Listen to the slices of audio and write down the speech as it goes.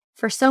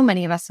for so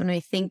many of us, when we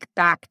think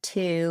back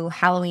to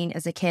Halloween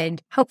as a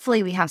kid,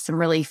 hopefully we have some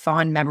really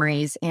fond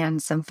memories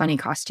and some funny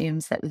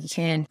costumes that we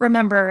can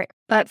remember.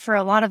 But for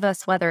a lot of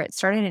us, whether it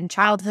started in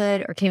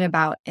childhood or came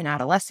about in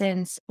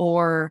adolescence,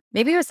 or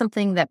maybe it was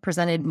something that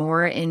presented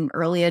more in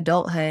early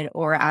adulthood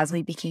or as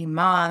we became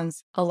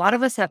moms, a lot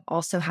of us have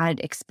also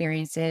had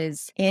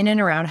experiences in and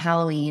around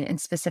Halloween,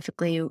 and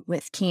specifically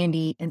with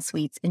candy and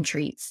sweets and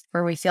treats,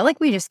 where we feel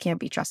like we just can't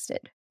be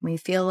trusted. We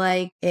feel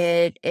like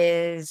it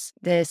is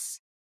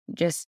this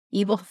just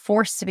evil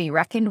force to be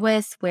reckoned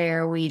with,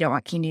 where we don't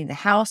want candy in the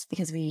house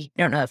because we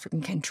don't know if we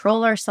can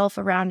control ourselves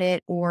around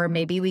it. Or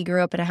maybe we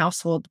grew up in a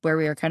household where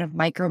we were kind of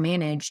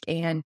micromanaged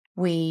and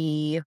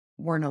we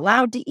weren't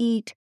allowed to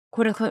eat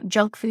quote unquote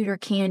junk food or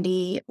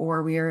candy,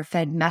 or we were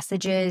fed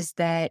messages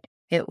that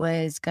it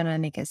was going to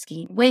make us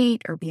gain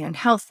weight or be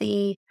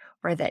unhealthy,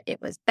 or that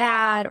it was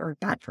bad or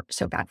bad for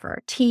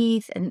our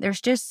teeth. And there's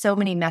just so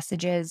many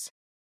messages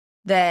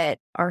that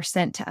are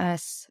sent to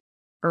us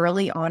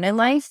early on in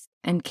life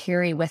and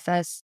carry with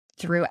us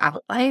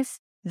throughout life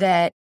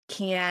that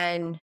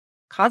can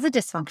cause a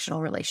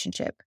dysfunctional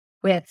relationship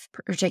with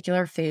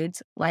particular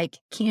foods like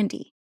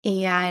candy.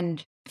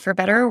 And for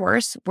better or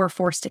worse, we're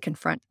forced to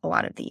confront a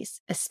lot of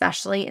these,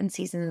 especially in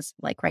seasons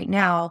like right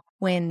now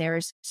when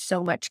there's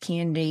so much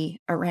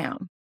candy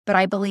around. But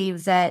I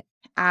believe that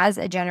as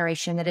a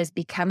generation that is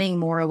becoming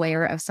more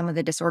aware of some of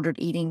the disordered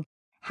eating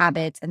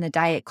habits and the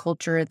diet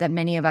culture that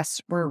many of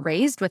us were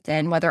raised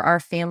within, whether our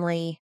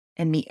family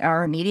and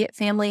our immediate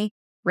family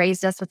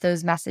raised us with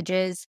those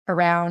messages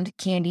around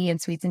candy and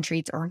sweets and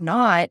treats or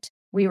not,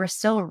 we were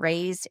still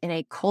raised in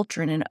a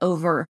culture and an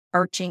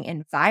overarching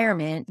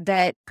environment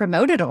that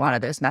promoted a lot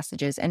of those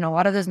messages. And a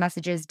lot of those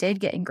messages did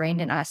get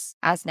ingrained in us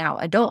as now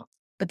adults.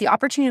 But the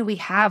opportunity we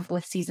have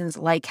with seasons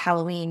like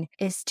Halloween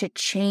is to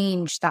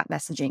change that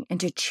messaging and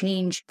to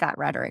change that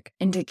rhetoric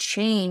and to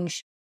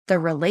change the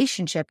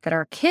relationship that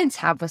our kids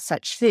have with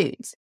such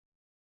foods.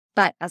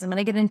 But as I'm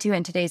going to get into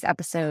in today's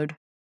episode,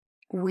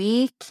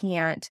 we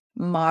can't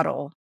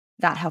model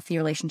that healthy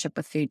relationship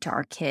with food to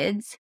our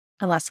kids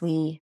unless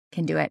we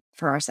can do it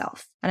for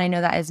ourselves. And I know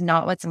that is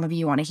not what some of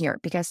you want to hear,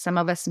 because some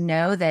of us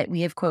know that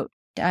we have, quote,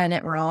 done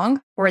it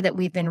wrong, or that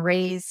we've been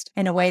raised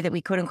in a way that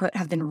we, quote unquote,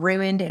 have been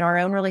ruined in our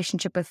own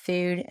relationship with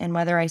food. And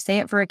whether I say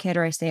it for a kid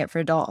or I say it for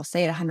an adult, I'll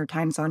say it 100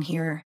 times on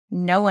here,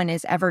 no one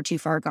is ever too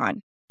far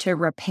gone to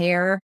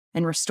repair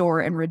and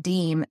restore and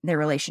redeem their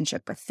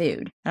relationship with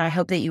food. And I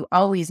hope that you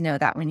always know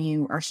that when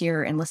you are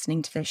here and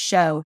listening to this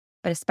show.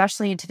 But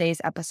especially in today's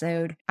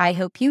episode, I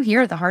hope you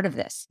hear the heart of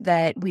this,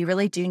 that we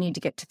really do need to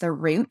get to the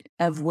root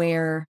of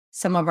where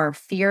some of our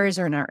fears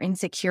and our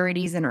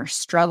insecurities and our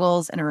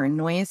struggles and our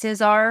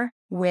annoyances are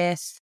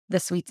with the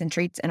sweets and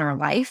treats in our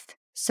life,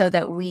 so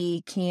that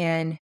we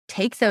can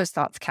take those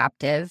thoughts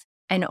captive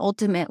and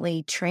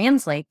ultimately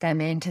translate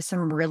them into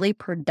some really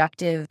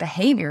productive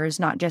behaviors,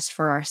 not just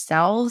for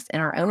ourselves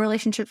and our own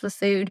relationships with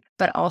food,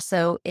 but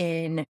also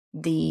in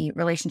the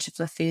relationships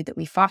with food that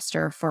we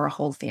foster for a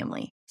whole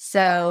family.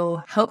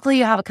 So hopefully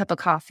you have a cup of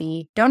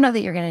coffee. Don't know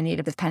that you're going to need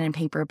it with pen and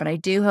paper, but I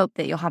do hope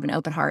that you'll have an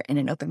open heart and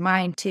an open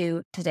mind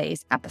to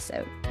today's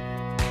episode.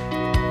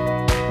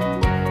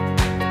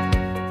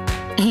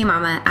 Hey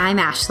Mama, I'm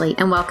Ashley,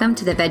 and welcome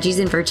to the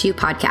Veggies and Virtue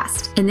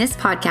podcast. In this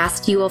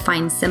podcast, you will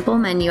find simple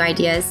menu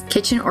ideas,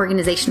 kitchen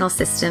organizational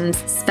systems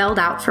spelled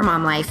out for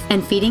mom life,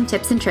 and feeding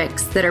tips and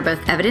tricks that are both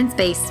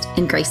evidence-based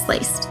and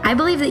grace-laced. I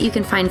believe that you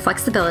can find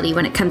flexibility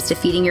when it comes to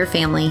feeding your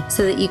family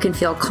so that you can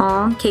feel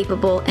calm,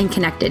 capable, and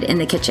connected in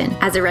the kitchen.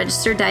 As a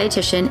registered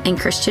dietitian and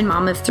Christian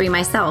mom of 3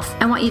 myself,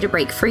 I want you to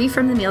break free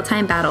from the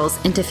mealtime battles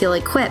and to feel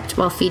equipped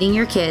while feeding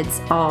your kids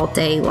all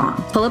day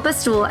long. Pull up a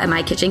stool at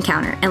my kitchen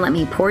counter and let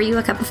me pour you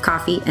a cup of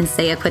coffee and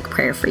say a quick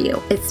prayer for you.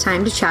 It's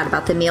time to chat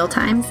about the meal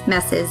times,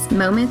 messes,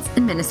 moments,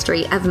 and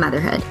ministry of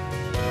motherhood.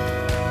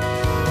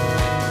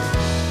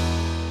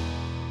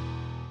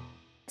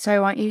 So I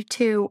want you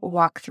to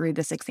walk through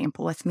this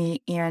example with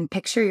me and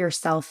picture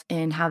yourself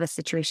in how this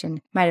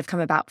situation might have come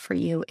about for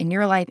you in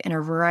your life in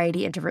a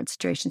variety of different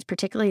situations,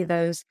 particularly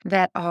those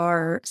that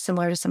are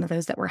similar to some of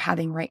those that we're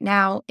having right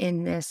now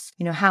in this,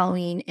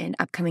 Halloween and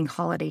upcoming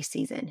holiday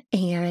season.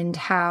 And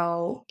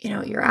how,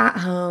 you're at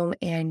home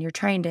and you're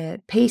trying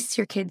to pace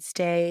your kids'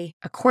 day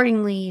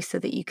accordingly so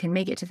that you can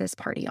make it to this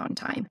party on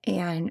time.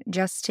 And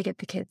just to get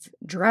the kids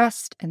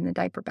dressed and the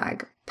diaper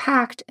bag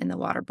packed and the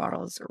water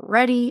bottles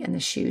ready and the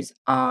shoes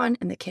on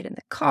and the kid in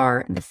the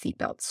car and the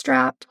seatbelt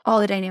strapped, all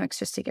the dynamics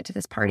just to get to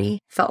this party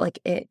felt like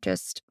it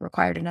just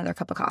required another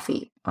cup of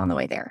coffee on the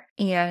way there.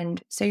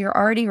 And so you're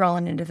already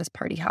rolling into this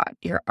party hot.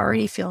 You're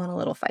already feeling a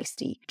little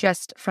feisty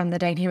just from the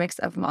dynamics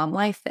of mom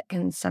life that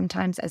can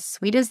sometimes, as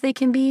sweet as they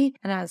can be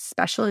and as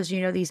special as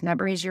these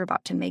memories you're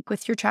about to make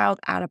with your child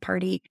at a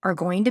party are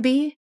going to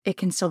be, it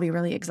can still be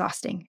really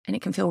exhausting and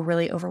it can feel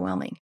really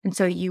overwhelming. And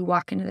so you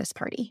walk into this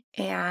party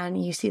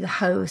and you see the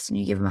host and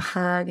you give them a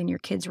hug and your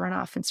kids run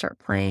off and start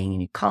playing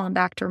and you call them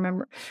back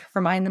to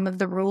remind them of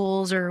the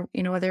rules, or,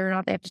 whether or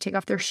not they have to take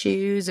off their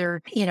shoes,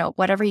 or,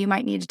 whatever you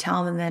might need to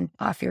tell them, and then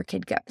off your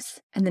kid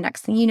goes. And the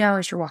next thing you know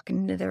is you're walking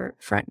into their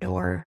front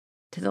door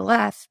To the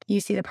left, you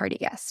see the party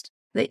guest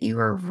that you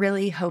were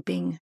really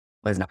hoping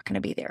was not going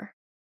to be there.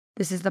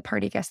 This is the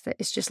party guest that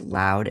is just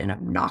loud and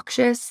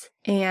obnoxious.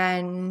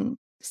 And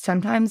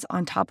sometimes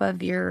on top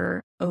of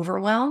your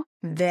overwhelm,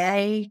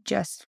 they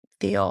just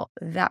feel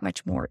that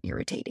much more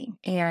irritating.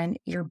 And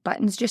your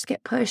buttons just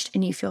get pushed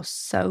and you feel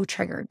so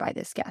triggered by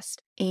this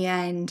guest.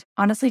 And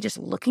honestly, just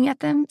looking at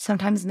them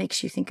sometimes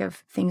makes you think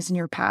of things in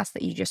your past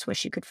that you just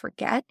wish you could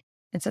forget.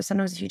 And so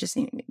sometimes if you just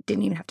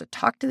didn't even have to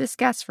talk to this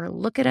guest or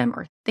look at him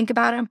or think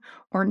about him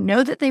or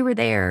know that they were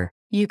there,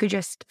 you could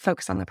just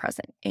focus on the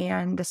present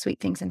and the sweet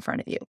things in front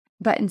of you.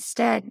 But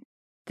instead,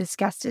 this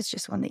guest is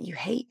just one that you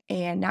hate.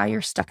 And now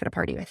you're stuck at a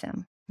party with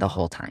them the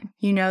whole time.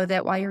 You know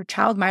that while your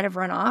child might have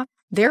run off,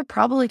 they're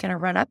probably going to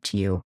run up to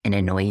you and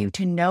annoy you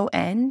to no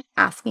end,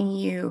 asking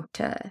you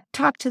to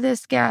talk to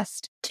this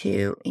guest,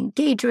 to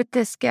engage with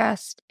this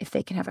guest, if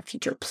they can have a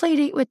future play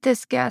date with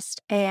this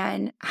guest,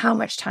 and how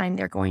much time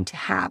they're going to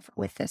have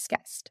with this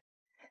guest.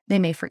 They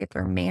may forget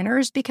their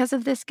manners because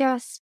of this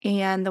guest,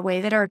 and the way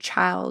that our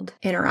child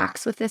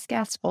interacts with this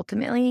guest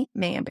ultimately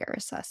may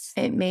embarrass us.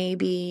 It may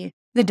be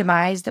the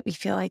demise that we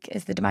feel like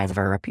is the demise of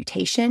our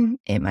reputation.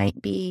 It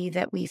might be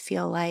that we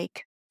feel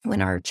like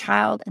when our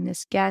child and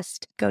this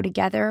guest go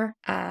together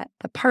at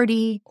the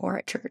party or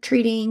at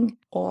trick-or-treating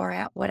or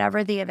at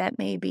whatever the event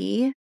may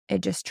be, it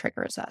just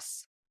triggers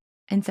us.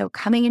 And so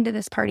coming into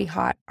this party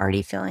hot,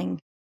 already feeling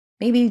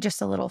maybe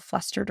just a little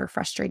flustered or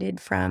frustrated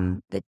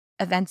from the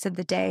events of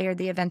the day or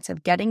the events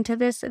of getting to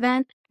this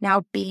event,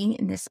 now being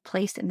in this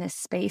place, in this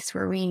space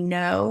where we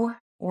know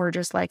we're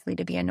just likely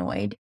to be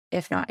annoyed,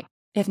 if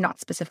not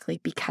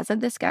specifically because of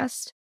this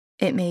guest,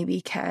 it may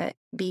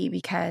be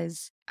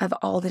because of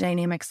all the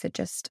dynamics that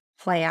just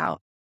play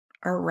out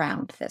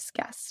around this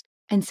guest.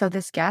 And so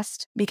this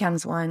guest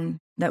becomes one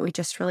that we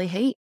just really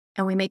hate.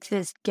 And we make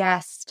this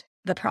guest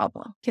the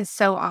problem. Because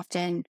so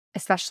often,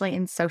 especially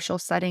in social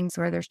settings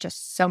where there's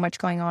just so much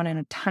going on and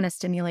a ton of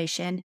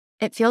stimulation,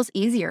 it feels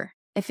easier.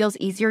 It feels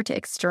easier to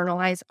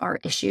externalize our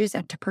issues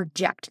and to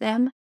project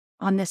them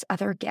on this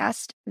other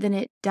guest than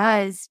it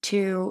does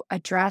to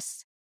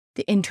address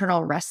the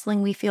internal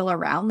wrestling we feel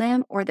around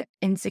them or the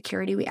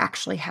insecurity we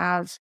actually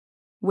have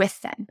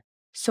with them.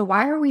 So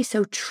why are we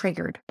so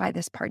triggered by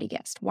this party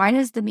guest? Why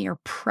does the mere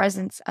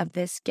presence of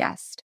this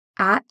guest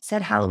at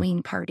said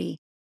Halloween party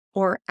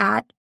or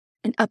at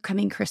an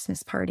upcoming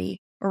Christmas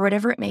party or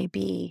whatever it may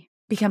be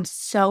become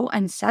so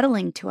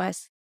unsettling to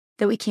us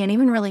that we can't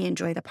even really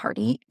enjoy the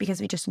party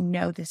because we just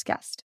know this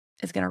guest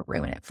is going to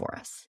ruin it for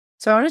us?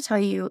 So I want to tell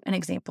you an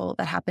example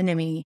that happened to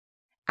me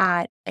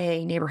at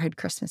a neighborhood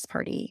Christmas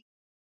party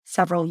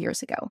several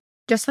years ago.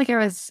 Just like I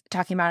was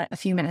talking about it a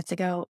few minutes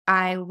ago,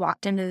 I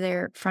walked into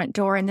their front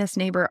door and this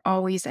neighbor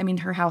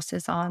her house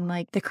is on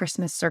like the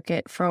Christmas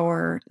circuit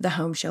for the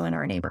home show in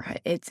our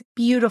neighborhood. It's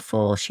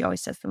beautiful. She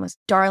always does the most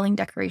darling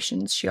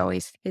decorations. She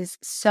always is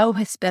so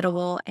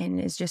hospitable and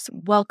is just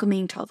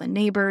welcoming to all the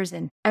neighbors.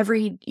 And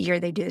every year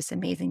they do this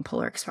amazing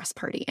Polar Express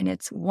party. And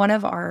it's one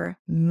of our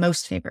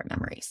most favorite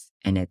memories.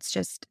 And it's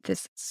just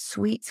this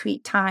sweet,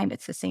 sweet time.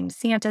 It's the same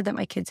Santa that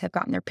my kids have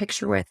gotten their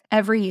picture with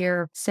every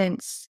year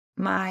since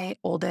my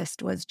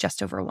oldest was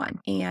just over 1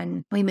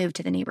 and we moved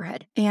to the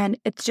neighborhood. And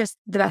it's just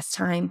the best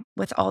time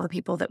with all the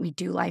people that we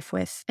do life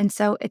with. And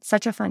so it's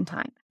such a fun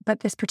time.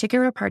 But this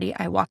particular party,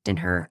 I walked in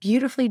her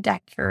beautifully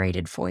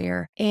decorated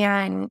foyer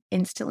and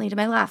instantly to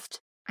my left,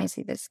 I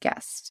see this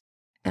guest.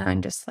 And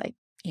I'm just like,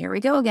 here we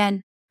go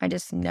again. I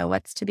just know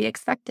what's to be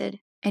expected.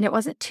 And it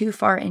wasn't too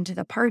far into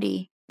the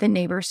party, the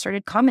neighbors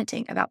started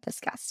commenting about this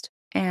guest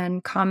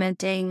and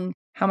commenting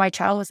how my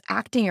child was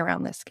acting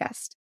around this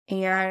guest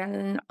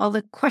and all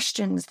the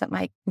questions that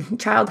my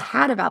child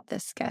had about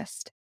this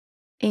guest.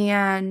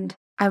 And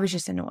I was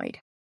just annoyed.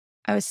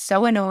 I was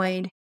so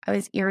annoyed. I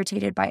was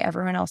irritated by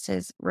everyone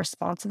else's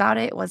response about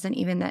it. It wasn't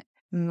even that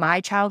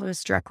my child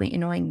was directly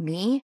annoying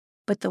me,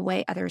 but the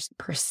way others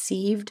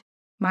perceived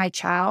my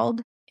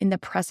child in the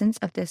presence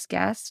of this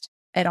guest,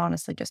 it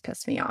honestly just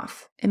pissed me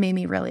off. It made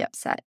me really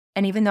upset.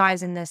 And even though I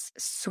was in this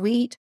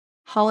sweet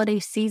holiday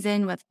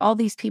season with all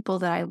these people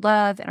that I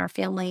love and our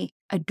family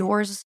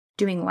adores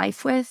doing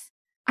life with,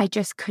 I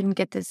just couldn't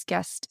get this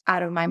guest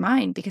out of my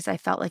mind because I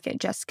felt like it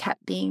just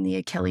kept being the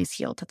Achilles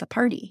heel to the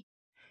party.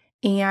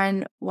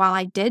 And while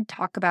I did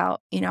talk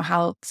about,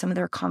 how some of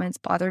their comments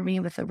bothered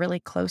me with a really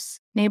close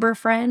neighbor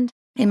friend,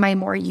 in my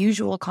more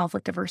usual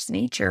conflict averse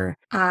nature,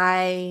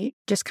 I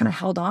just kind of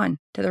held on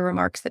to the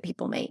remarks that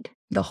people made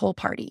the whole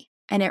party.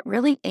 And it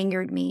really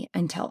angered me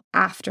until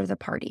after the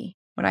party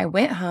when I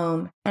went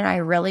home and I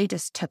really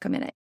just took a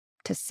minute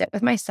to sit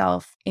with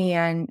myself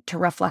and to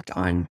reflect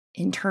on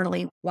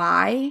internally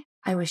why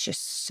I was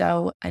just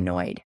so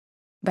annoyed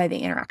by the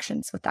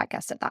interactions with that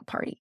guest at that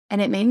party. And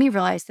it made me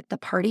realize that the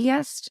party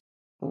guest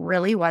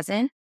really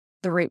wasn't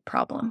the root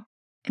problem.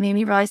 It made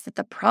me realize that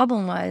the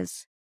problem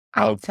was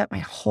I had spent my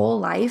whole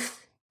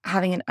life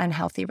having an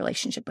unhealthy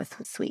relationship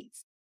with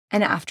sweets.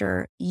 And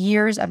after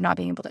years of not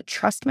being able to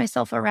trust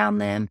myself around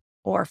them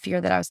or fear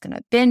that I was going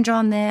to binge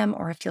on them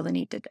or feel the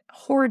need to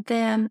hoard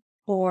them,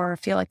 or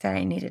feel like that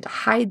I needed to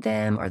hide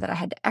them or that I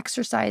had to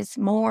exercise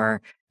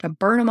more to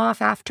burn them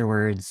off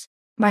afterwards.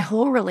 My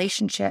whole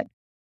relationship,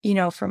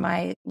 from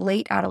my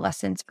late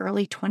adolescence,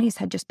 early 20s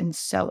had just been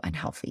so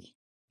unhealthy.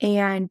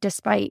 And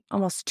despite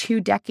almost 2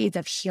 decades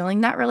of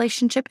healing that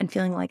relationship and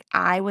feeling like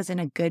I was in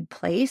a good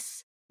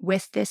place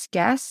with this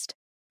guest,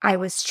 I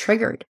was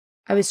triggered.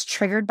 I was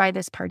triggered by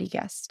this party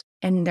guest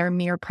and their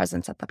mere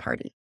presence at the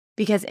party.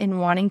 Because in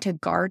wanting to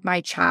guard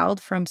my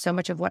child from so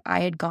much of what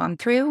I had gone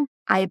through,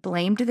 I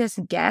blamed this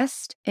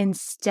guest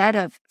instead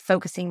of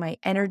focusing my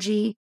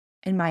energy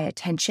and my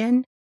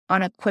attention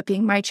on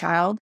equipping my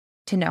child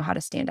to know how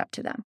to stand up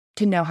to them,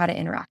 to know how to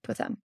interact with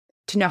them,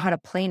 to know how to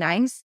play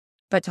nice,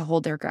 but to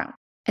hold their ground.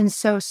 And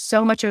so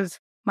much of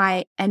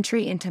my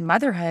entry into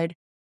motherhood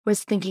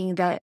was thinking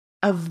that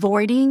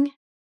avoiding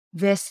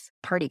this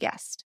party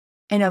guest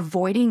and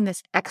avoiding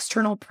this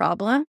external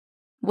problem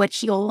would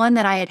heal one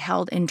that I had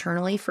held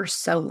internally for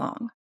so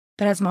long.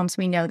 But as moms,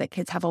 we know that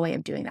kids have a way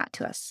of doing that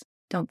to us,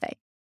 don't they?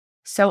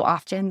 So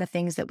often the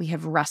things that we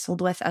have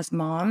wrestled with as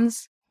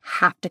moms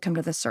have to come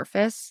to the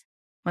surface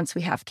once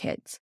we have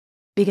kids.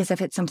 Because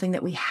if it's something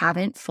that we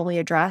haven't fully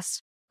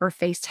addressed or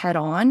faced head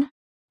on,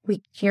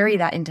 we carry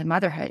that into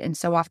motherhood. And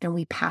so often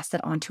we pass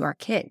it on to our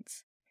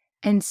kids.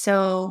 And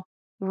so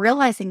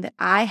realizing that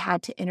I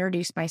had to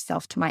introduce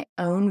myself to my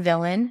own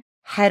villain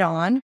head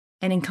on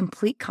and in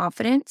complete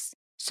confidence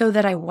so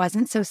that I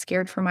wasn't so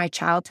scared for my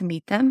child to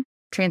meet them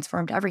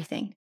transformed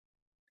everything.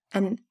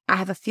 And I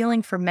have a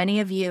feeling for many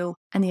of you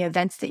and the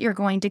events that you're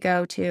going to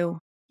go to,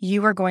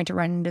 you are going to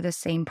run into the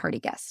same party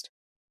guest.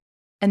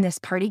 And this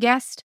party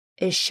guest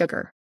is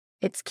sugar.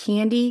 It's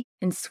candy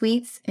and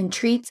sweets and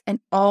treats and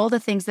all the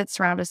things that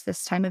surround us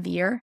this time of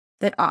year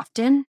that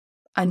often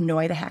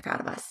annoy the heck out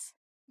of us.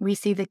 We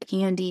see the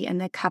candy and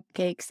the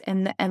cupcakes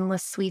and the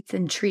endless sweets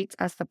and treats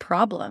as the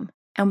problem,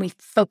 and we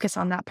focus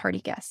on that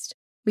party guest.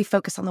 We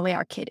focus on the way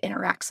our kid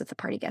interacts with the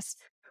party guest.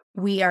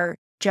 We are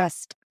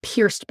just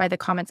pierced by the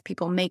comments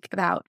people make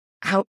about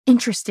how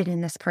interested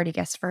in this party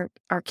guest for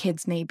our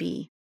kids may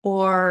be.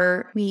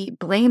 Or we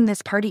blame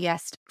this party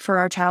guest for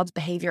our child's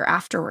behavior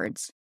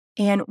afterwards.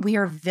 And we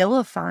are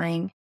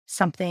vilifying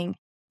something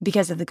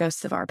because of the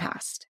ghosts of our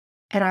past.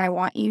 And I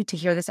want you to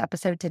hear this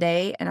episode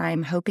today. And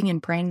I'm hoping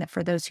and praying that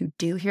for those who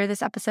do hear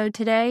this episode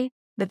today,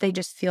 that they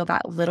just feel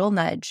that little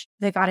nudge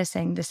that God is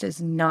saying, this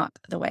is not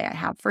the way I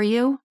have for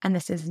you. And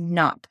this is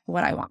not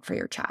what I want for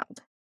your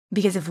child.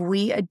 Because if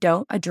we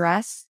don't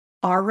address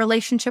our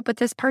relationship with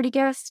this party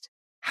guest,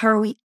 how are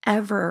we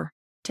ever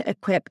to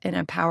equip and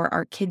empower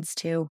our kids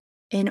to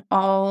in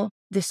all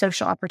the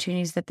social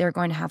opportunities that they're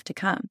going to have to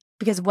come?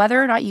 Because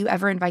whether or not you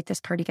ever invite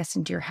this party guest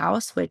into your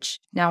house, which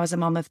now as a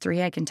mom of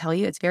 3, I can tell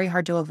you it's very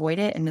hard to avoid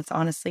it. And it's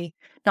honestly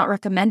not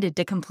recommended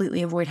to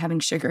completely avoid having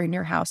sugar in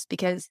your house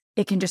because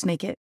it can just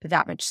make it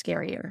that much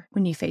scarier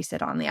when you face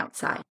it on the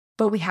outside.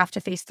 But we have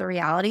to face the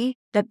reality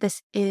that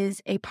this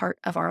is a part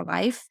of our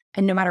life.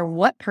 And no matter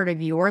what part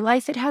of your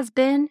life it has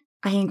been,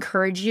 I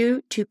encourage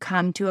you to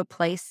come to a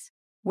place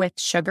with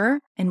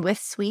sugar and with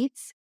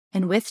sweets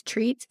and with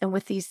treats and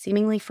with these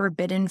seemingly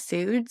forbidden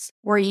foods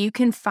where you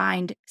can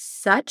find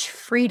such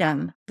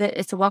freedom that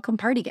it's a welcome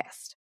party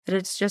guest, that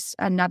it's just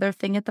another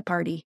thing at the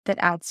party that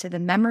adds to the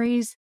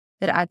memories,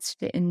 that adds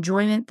to the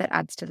enjoyment, that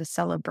adds to the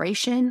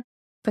celebration,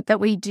 but that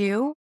we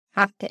do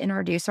have to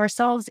introduce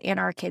ourselves and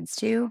our kids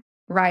to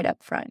right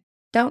up front.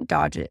 Don't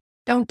dodge it.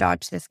 Don't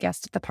dodge this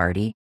guest at the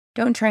party.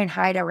 Don't try and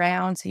hide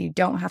around so you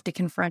don't have to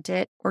confront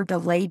it or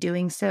delay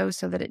doing so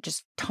that it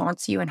just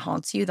taunts you and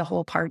haunts you the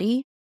whole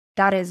party.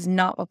 That is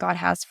not what God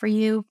has for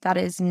you. That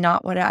is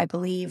not what I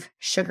believe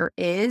sugar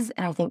is.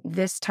 And I think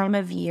this time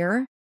of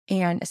year,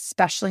 and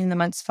especially in the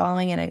months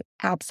following, and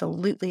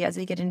absolutely as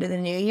we get into the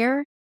new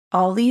year,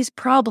 all these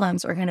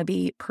problems are going to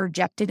be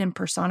projected and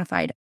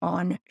personified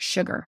on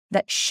sugar.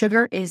 That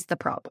sugar is the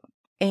problem.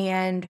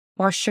 And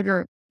while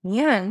sugar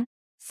can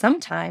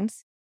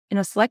sometimes in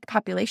a select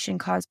population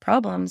cause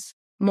problems,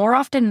 more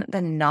often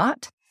than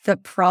not, the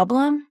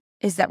problem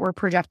is that we're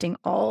projecting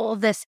all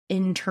this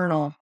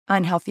internal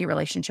unhealthy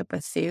relationship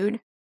with food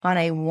on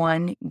a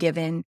one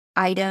given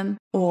item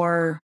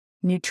or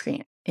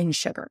nutrient in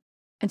sugar.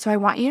 And so I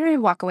want you to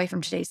walk away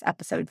from today's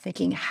episode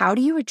thinking, how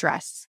do you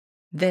address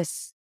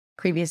this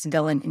previous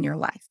villain in your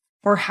life?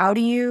 Or how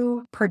do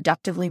you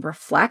productively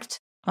reflect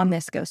on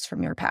this ghost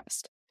from your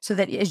past so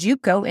that as you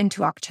go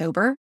into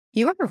October,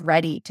 you are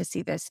ready to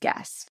see this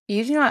guest.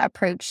 You do not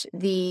approach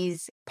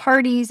these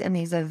parties and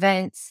these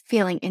events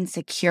feeling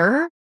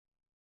insecure.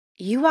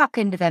 You walk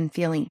into them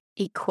feeling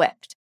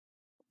equipped.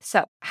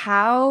 So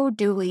how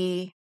do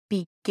we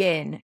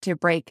begin to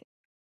break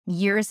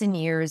years and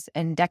years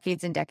and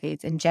decades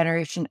and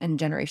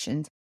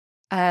generations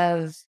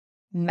of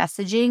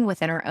messaging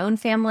within our own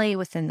family,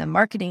 within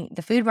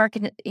the food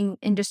marketing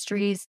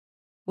industries,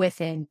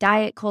 within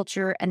diet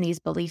culture, and these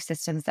belief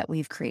systems that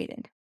we've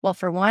created? Well,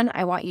 for one,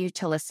 I want you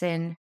to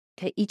listen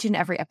to each and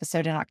every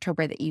episode in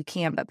October that you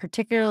can, but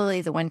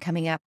particularly the one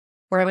coming up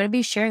where I'm going to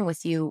be sharing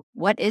with you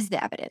what is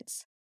the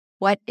evidence?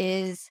 What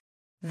is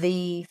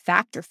the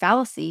fact or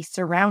fallacy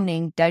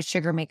surrounding, does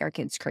sugar make our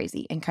kids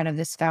crazy? And kind of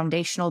this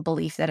foundational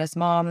belief that as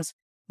moms,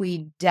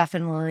 we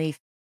definitely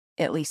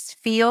at least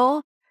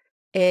feel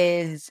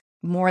is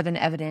more than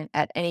evident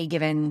at any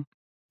given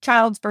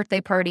child's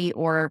birthday party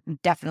or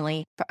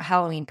definitely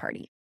Halloween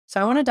party.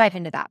 So I want to dive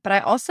into that. But I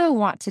also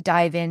want to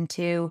dive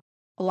into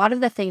a lot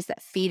of the things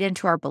that feed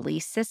into our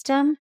belief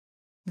system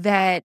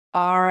that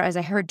are, as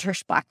I heard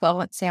Trish Blackwell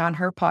once say on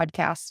her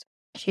podcast,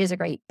 she has a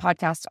great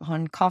podcast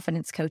on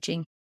confidence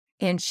coaching.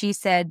 And she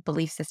said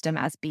belief system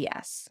as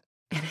BS.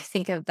 And I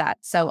think of that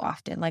so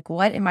often. Like,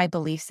 what in my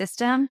belief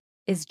system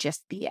is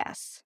just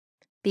BS?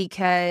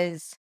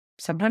 Because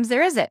sometimes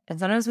there is it. And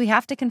sometimes we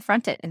have to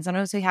confront it. And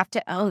sometimes we have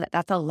to own that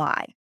that's a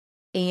lie.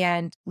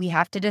 And we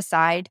have to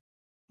decide,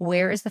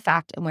 where is the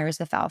fact and where is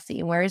the fallacy,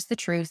 and where is the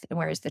truth and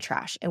where is the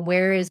trash, and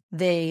where is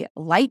the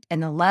light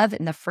and the love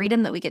and the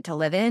freedom that we get to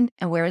live in,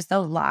 and where is the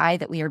lie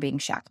that we are being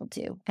shackled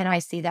to. And I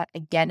see that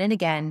again and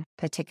again,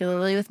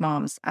 particularly with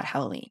moms at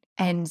Halloween.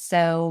 And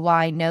so while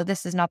I know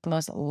this is not the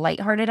most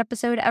lighthearted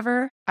episode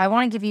ever, I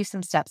want to give you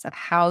some steps of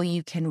how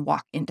you can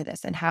walk into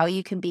this and how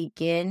you can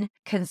begin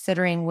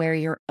considering where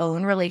your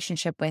own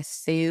relationship with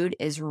food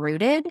is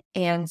rooted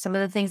and some of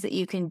the things that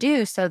you can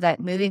do so that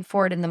moving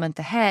forward in the month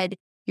ahead,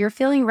 you're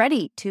feeling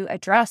ready to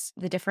address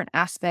the different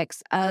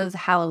aspects of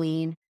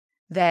Halloween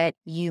that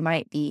you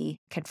might be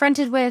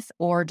confronted with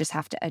or just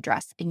have to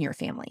address in your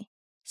family.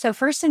 So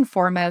first and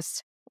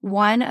foremost,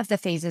 one of the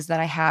phases that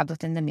I have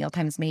within the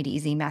Mealtimes Made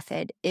Easy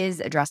method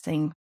is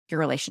addressing your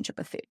relationship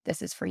with food.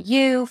 This is for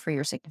you, for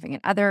your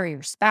significant other,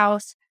 your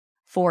spouse,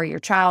 for your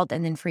child,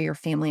 and then for your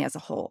family as a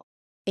whole.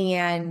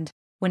 And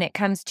when it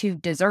comes to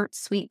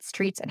desserts, sweets,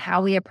 treats, and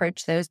how we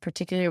approach those,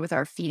 particularly with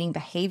our feeding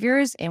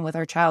behaviors and with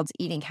our child's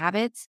eating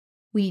habits,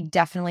 we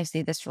definitely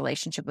see this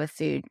relationship with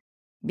food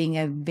being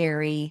a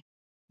very,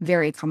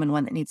 very common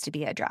one that needs to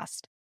be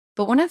addressed.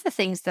 But one of the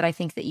things that I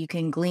think that you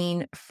can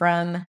glean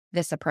from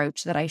this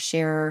approach that I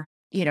share,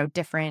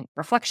 different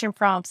reflection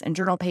prompts and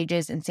journal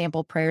pages and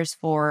sample prayers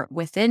for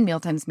within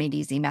Mealtimes Made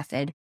Easy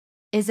method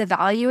is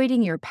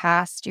evaluating your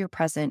past, your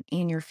present,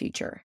 and your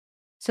future.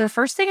 So the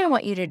first thing I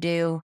want you to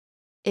do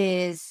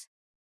is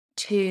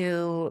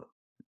to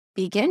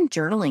begin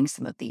journaling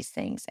some of these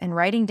things and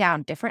writing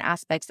down different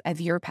aspects of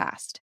your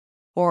past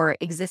or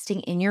existing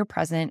in your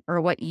present,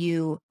 or what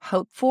you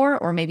hope for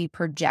or maybe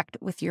project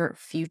with your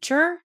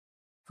future,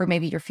 for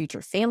maybe your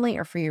future family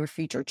or for your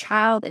future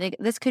child. And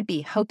this could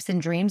be hopes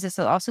and dreams. This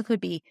also could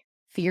be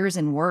fears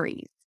and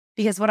worries.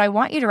 Because what I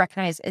want you to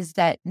recognize is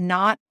that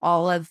not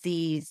all of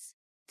these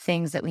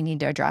things that we need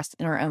to address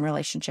in our own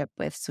relationship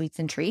with sweets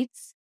and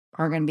treats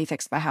are going to be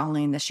fixed by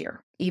Halloween this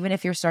year, even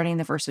if you're starting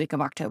the first week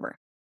of October.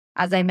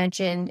 As I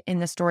mentioned in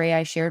the story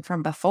I shared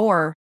from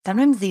before,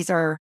 sometimes these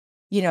are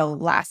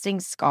lasting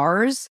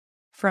scars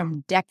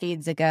from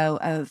decades ago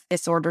of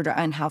disordered or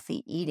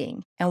unhealthy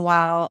eating. And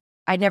while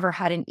I never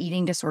had an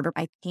eating disorder,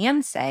 I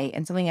can say,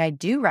 and something I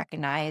do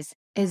recognize,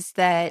 is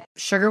that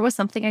sugar was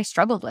something I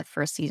struggled with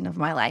for a season of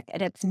my life.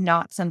 And it's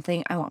not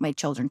something I want my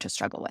children to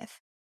struggle with.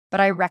 But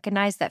I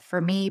recognize that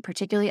for me,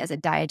 particularly as a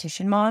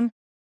dietitian mom,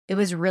 it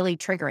was really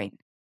triggering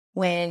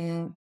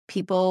when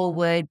people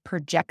would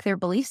project their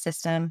belief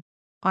system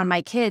on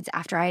my kids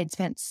after I had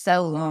spent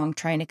so long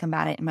trying to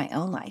combat it in my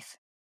own life.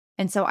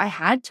 And so I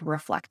had to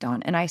reflect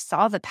on, and I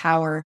saw the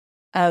power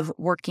of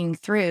working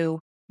through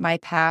my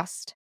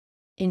past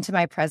into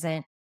my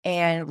present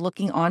and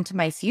looking onto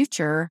my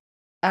future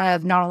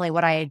of not only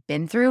what I had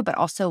been through, but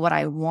also what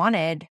I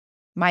wanted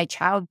my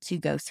child to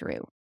go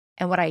through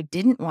and what I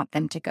didn't want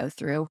them to go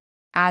through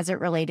as it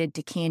related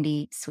to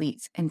candy,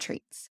 sweets, and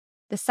treats.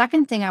 The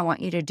second thing I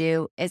want you to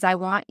do is I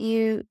want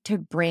you to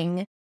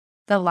bring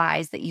the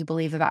lies that you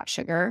believe about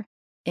sugar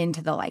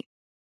into the light.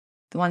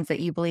 The ones that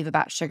you believe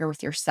about sugar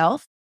with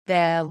yourself,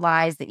 the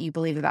lies that you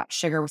believe about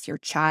sugar with your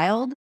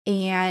child.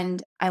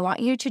 And I want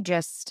you to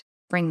just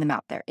bring them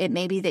out there. It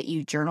may be that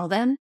you journal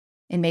them.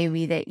 It may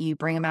be that you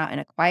bring them out in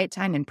a quiet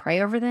time and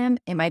pray over them.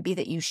 It might be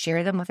that you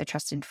share them with a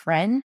trusted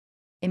friend.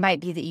 It might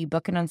be that you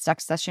book an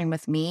Unstuck session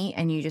with me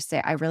and you just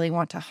say, I really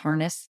want to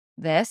harness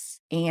this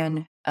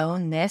and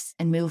own this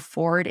and move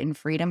forward in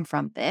freedom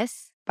from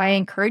this. But I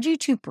encourage you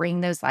to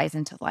bring those lies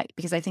into light,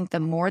 because I think the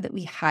more that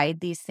we hide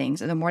these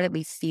things or the more that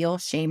we feel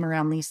shame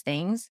around these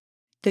things,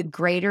 the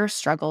greater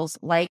struggles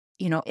like,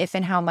 if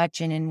and how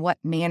much and in what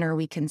manner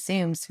we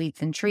consume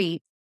sweets and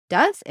treats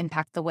does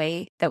impact the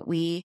way that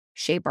we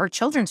shape our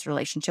children's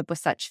relationship with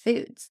such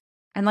foods.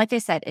 And like I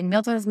said, in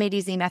Mealtimes Made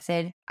Easy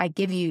method, I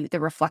give you the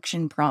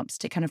reflection prompts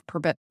to kind of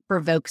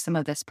provoke some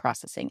of this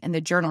processing, and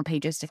the journal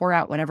pages to pour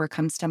out whatever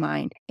comes to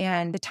mind,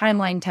 and the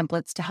timeline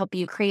templates to help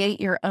you create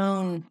your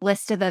own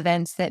list of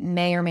events that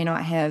may or may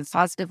not have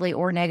positively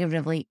or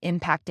negatively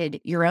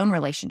impacted your own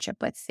relationship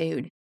with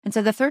food. And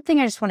so the third thing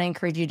I just want to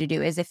encourage you to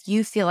do is, if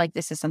you feel like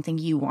this is something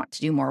you want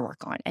to do more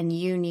work on and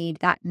you need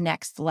that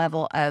next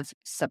level of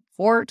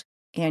support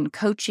and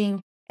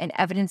coaching and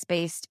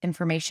evidence-based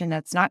information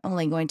that's not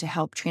only going to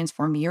help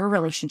transform your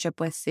relationship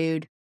with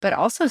food, but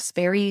also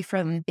spare you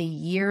from the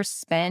years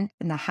spent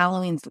in the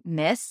Halloween's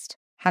mist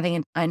having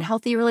an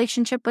unhealthy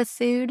relationship with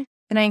food,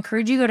 then I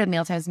encourage you to go to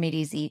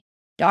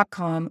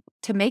mealtimesmadeeasy.com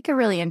to make a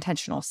really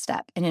intentional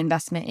step, an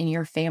investment in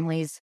your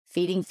family's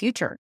feeding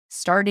future,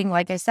 starting,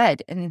 like I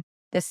said, in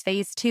this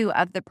phase 2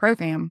 of the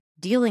program,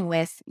 dealing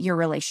with your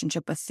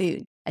relationship with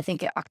food. I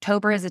think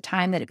October is a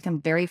time that it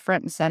becomes very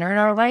front and center in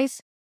our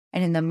life.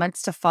 And in the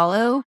months to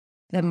follow,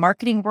 the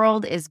marketing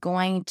world is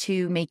going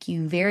to make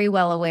you very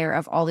well aware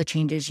of all the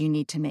changes you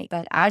need to make.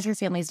 But as your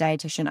family's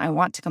dietitian, I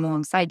want to come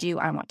alongside you.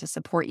 I want to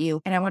support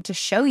you, and I want to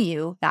show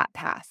you that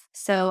path.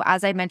 So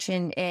as I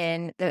mentioned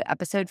in the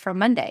episode from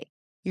Monday,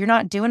 you're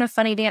not doing a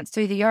funny dance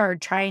through the yard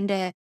trying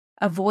to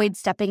avoid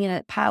stepping in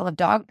a pile of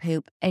dog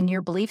poop, and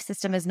your belief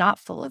system is not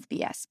full of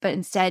BS, but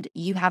instead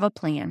you have a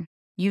plan,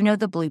 you know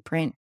the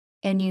blueprint,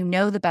 and you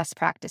know the best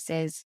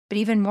practices. But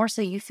even more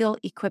so, you feel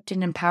equipped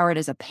and empowered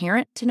as a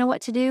parent to know what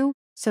to do,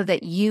 so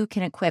that you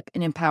can equip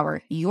and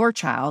empower your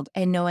child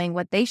in knowing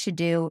what they should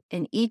do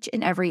in each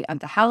and every of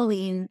the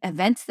Halloween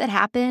events that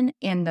happen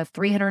in the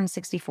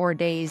 364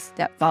 days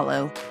that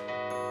follow.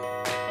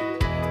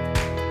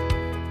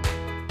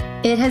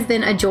 It has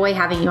been a joy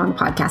having you on the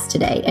podcast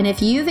today. And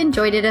if you've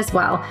enjoyed it as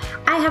well,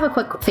 I have a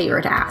quick favor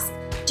to ask.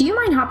 Do you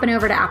mind hopping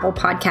over to Apple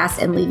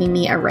Podcasts and leaving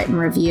me a written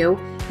review?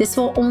 This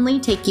will only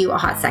take you a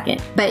hot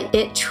second, but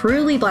it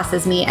truly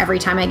blesses me every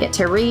time I get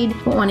to read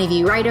what one of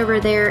you write over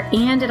there,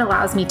 and it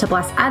allows me to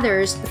bless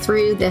others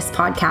through this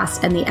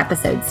podcast and the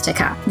episodes to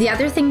come. The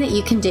other thing that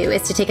you can do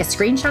is to take a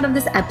screenshot of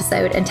this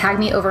episode and tag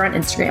me over on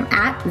Instagram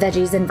at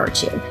Veggies and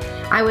Virtue.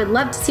 I would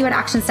love to see what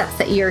action steps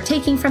that you're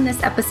taking from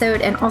this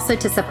episode, and also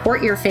to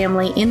support your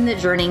family in the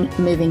journey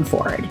moving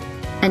forward.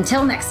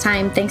 Until next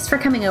time, thanks for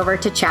coming over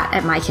to chat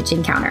at my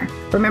kitchen counter.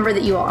 Remember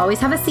that you will always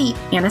have a seat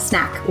and a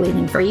snack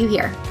waiting for you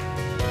here.